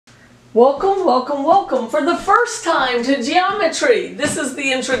Welcome, welcome, welcome for the first time to geometry. This is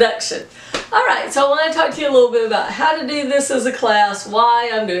the introduction. Alright, so I want to talk to you a little bit about how to do this as a class, why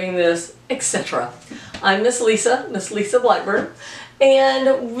I'm doing this, etc. I'm Miss Lisa Blackburn,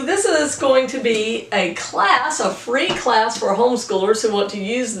 and this is going to be a class, a free class for homeschoolers who want to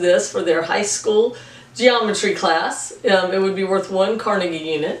use this for their high school geometry class. It would be worth one Carnegie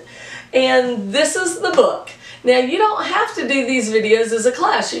unit. And this is the book. Now, you don't have to do these videos as a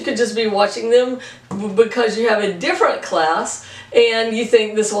class. You could just be watching them because you have a different class and you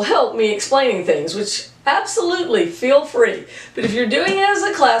think this will help me explaining things, which absolutely, feel free. But if you're doing it as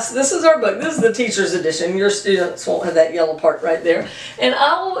a class, this is our book. This is the teacher's edition. Your students won't have that yellow part right there. And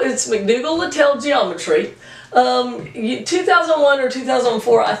it's McDougall-Littell Geometry. 2001 or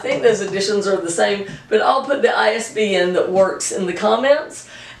 2004, I think those editions are the same, but I'll put the ISBN that works in the comments.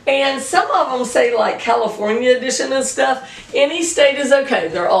 And some of them say like California edition and stuff. Any state is okay.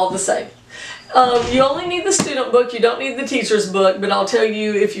 They're all the same. You only need the student book. You don't need the teacher's book, but I'll tell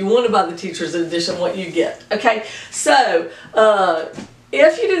you if you want to buy the teacher's edition what you get. Okay, so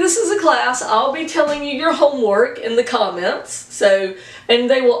if you do this as a class, I'll be telling you your homework in the comments. And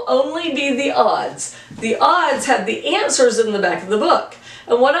they will only be the odds. The odds have the answers in the back of the book.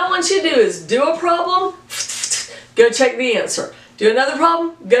 And what I want you to do is do a problem, go check the answer. Do another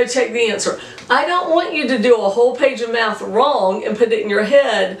problem, go check the answer. I don't want you to do a whole page of math wrong and put it in your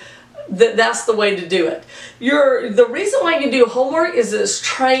head that that's the way to do it. The reason why you do homework is it's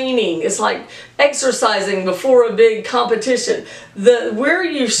training. It's like exercising before a big competition. Where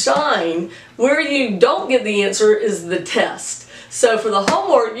you shine, where you don't get the answer is the test. So for the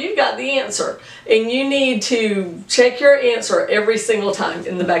homework, you've got the answer, and you need to check your answer every single time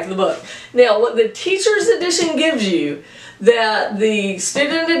in the back of the book. Now, what the teacher's edition gives you that the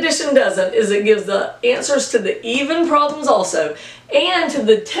student edition doesn't is it gives the answers to the even problems also, and to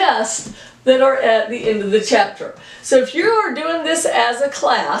the tests that are at the end of the chapter. So if you are doing this as a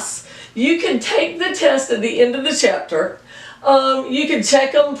class, you can take the test at the end of the chapter. You can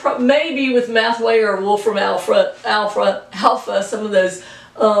check them maybe with Mathway or Wolfram Alpha, some of those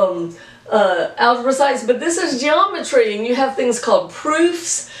algebra sites, but this is geometry, and you have things called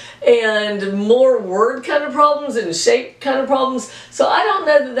proofs and more word kind of problems and shape kind of problems. So I don't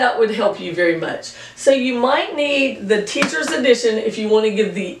know that that would help you very much. So you might need the teacher's edition if you want to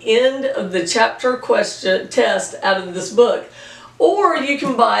give the end of the chapter question test out of this book. Or you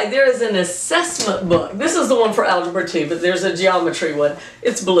can buy, there is an assessment book. This is the one for Algebra 2, but there's a geometry one.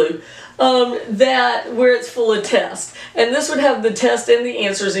 It's blue. Where it's full of tests. And this would have the test and the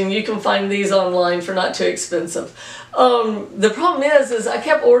answers, and you can find these online for not too expensive. The problem is I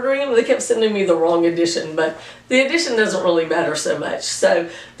kept ordering them, they kept sending me the wrong edition, but the edition doesn't really matter so much. So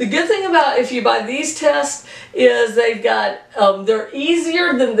the good thing about if you buy these tests is they've got, they're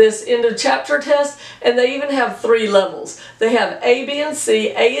easier than this end of chapter test, and they even have 3 levels. They have A, B, and C.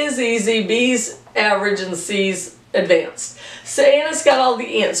 A is easy, B's average, and C's advanced. So, and it's got all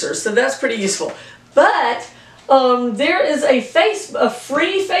the answers, so that's pretty useful. But there is a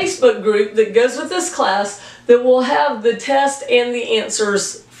free Facebook group that goes with this class that will have the test and the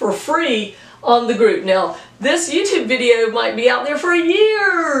answers for free on the group. Now, this YouTube video might be out there for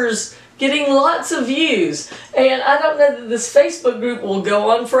years, getting lots of views, and I don't know that this Facebook group will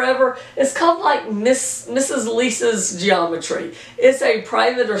go on forever. It's called like Mrs. Lisa's Geometry. It's a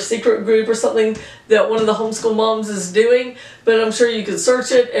private or secret group or something that one of the homeschool moms is doing, but I'm sure you can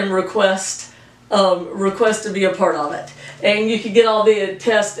search it and request to be a part of it. And you can get all the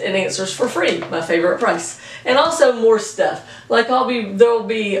tests and answers for free, my favorite price. And also more stuff. Like there'll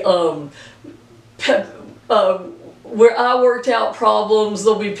be where I worked out problems,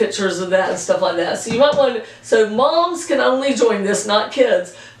 there'll be pictures of that and stuff like that. So you might want to, so moms can only join this, not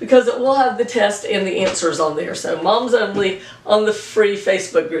kids, because it will have the test and the answers on there. So moms only on the free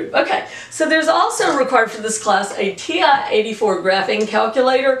Facebook group. Okay, so there's also required for this class a TI-84 graphing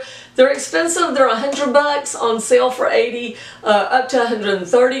calculator. They're expensive, they're $100, on sale for $80, up to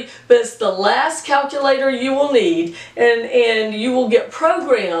 $130, but it's the last calculator you will need, and you will get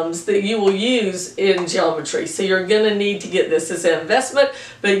programs that you will use in geometry. So you're going to need to get this. It's an investment,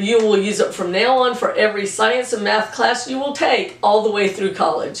 but you will use it from now on for every science and math class you will take all the way through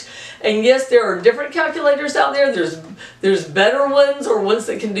college. And yes, there are different calculators out there. There's better ones or ones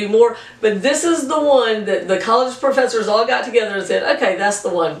that can do more, but this is the one that the college professors all got together and said, okay, that's the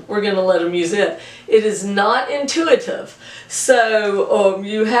one. We're going to let them use it. It is not intuitive. So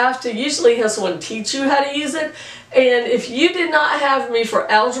you have to usually have someone teach you how to use it. And if you did not have me for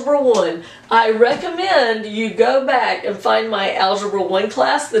Algebra 1, I recommend you go back and find my Algebra 1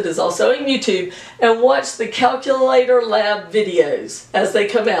 class that is also on YouTube and watch the calculator lab videos as they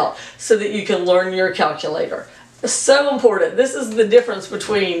come out so that you can learn your calculator. So important. This is the difference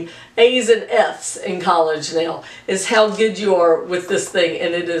between A's and F's in college now, is how good you are with this thing,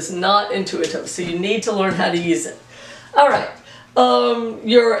 and it is not intuitive, so you need to learn how to use it. Alright,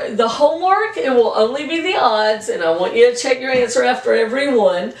 the homework, it will only be the odds, and I want you to check your answer after every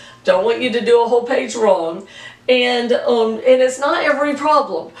one. Don't want you to do a whole page wrong. And it's not every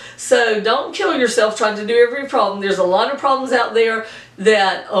problem. So don't kill yourself trying to do every problem. There's a lot of problems out there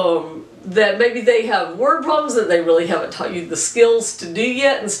that that maybe they have word problems that they really haven't taught you the skills to do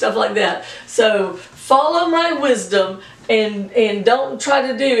yet and stuff like that. So follow my wisdom and don't try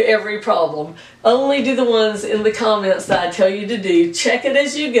to do every problem. Only do the ones in the comments that I tell you to do. Check it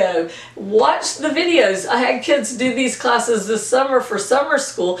as you go. Watch the videos. I had kids do these classes this summer for summer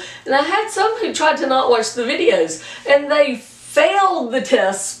school, and I had some who tried to not watch the videos, and they failed the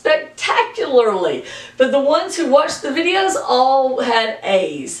test spectacularly. But the ones who watched the videos all had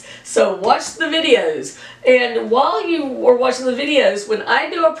A's. So watch the videos. And while you are watching the videos, when I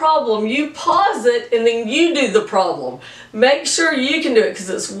do a problem, you pause it and then you do the problem. Make sure you can do it, because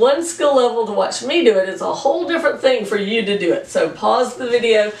it's one skill level to watch me do it. It's a whole different thing for you to do it. So pause the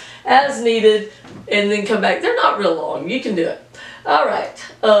video as needed and then come back. They're not real long. You can do it. Alright,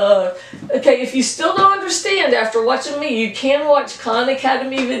 okay, if you still don't understand after watching me, you can watch Khan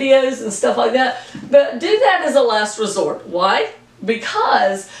Academy videos and stuff like that, but do that as a last resort. Why?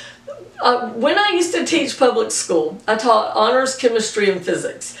 Because when I used to teach public school, I taught honors chemistry and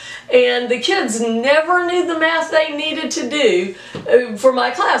physics, and the kids never knew the math they needed to do for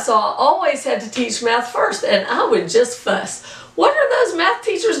my class, so I always had to teach math first, and I would just fuss. What are those math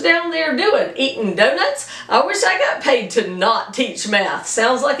teachers down there doing? Eating donuts? I wish I got paid to not teach math.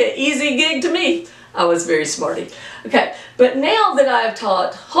 Sounds like an easy gig to me. I was very smarty. Okay, but now that I've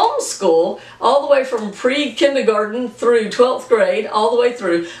taught homeschool all the way from pre-kindergarten through 12th grade, all the way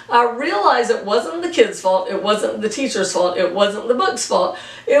through, I realized it wasn't the kids' fault, it wasn't the teacher's fault, it wasn't the book's fault.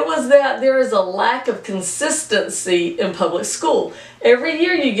 It was that there is a lack of consistency in public school. Every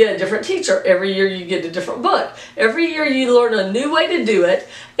year you get a different teacher. Every year you get a different book. Every year you learn a new way to do it,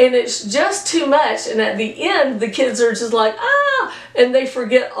 and it's just too much, and at the end the kids are just like, ah, and they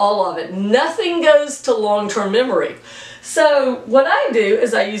forget all of it. Nothing goes to long-term memory. So what I do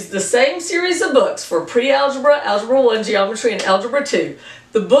is I use the same series of books for pre-algebra, algebra 1, geometry, and algebra 2.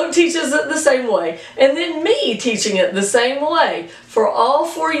 The book teaches it the same way, and then me teaching it the same way. For all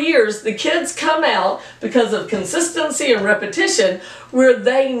 4 years, the kids come out, because of consistency and repetition, where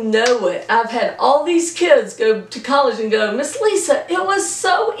they know it. I've had all these kids go to college and go, Miss Lisa, it was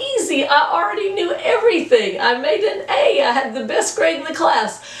so easy. I already knew everything. I made an A. I had the best grade in the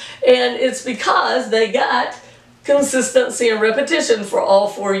class. And it's because they got consistency and repetition for all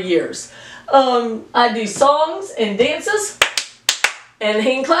 4 years. I do songs and dances and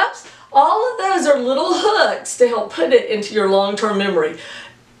hand claps. All of those are little hooks to help put it into your long-term memory.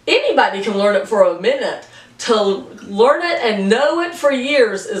 Anybody can learn it for a minute. To learn it and know it for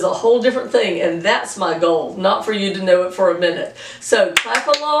years is a whole different thing, and that's my goal, not for you to know it for a minute. So clap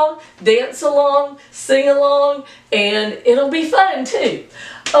along, dance along, sing along, and it'll be fun too.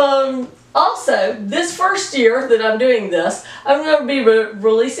 Also, this first year that I'm doing this, I'm going to be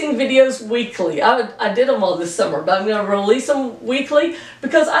releasing videos weekly. I did them all this summer, but I'm going to release them weekly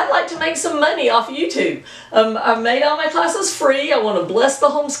because I'd like to make some money off YouTube. I've made all my classes free. I want to bless the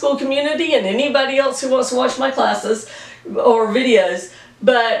homeschool community and anybody else who wants to watch my classes or videos,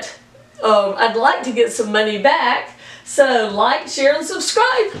 but I'd like to get some money back. So like, share, and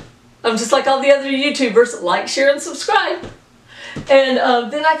subscribe. I'm just like all the other YouTubers. Like, share, and subscribe. And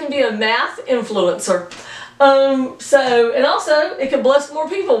then I can be a math influencer. And also it can bless more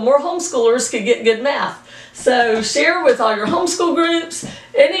people. More homeschoolers can get good math. So share with all your homeschool groups.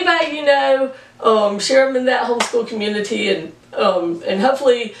 Anybody you know, share them in that homeschool community. And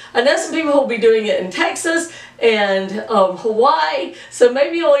hopefully, I know some people will be doing it in Texas and Hawaii. So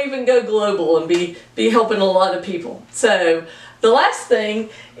maybe you'll even go global and be helping a lot of people. So the last thing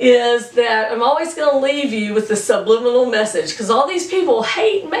is that I'm always going to leave you with the subliminal message, because all these people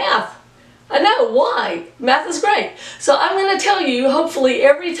hate math. I know, why? Math is great. So I'm going to tell you, hopefully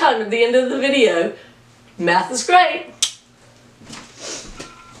every time at the end of the video, math is great.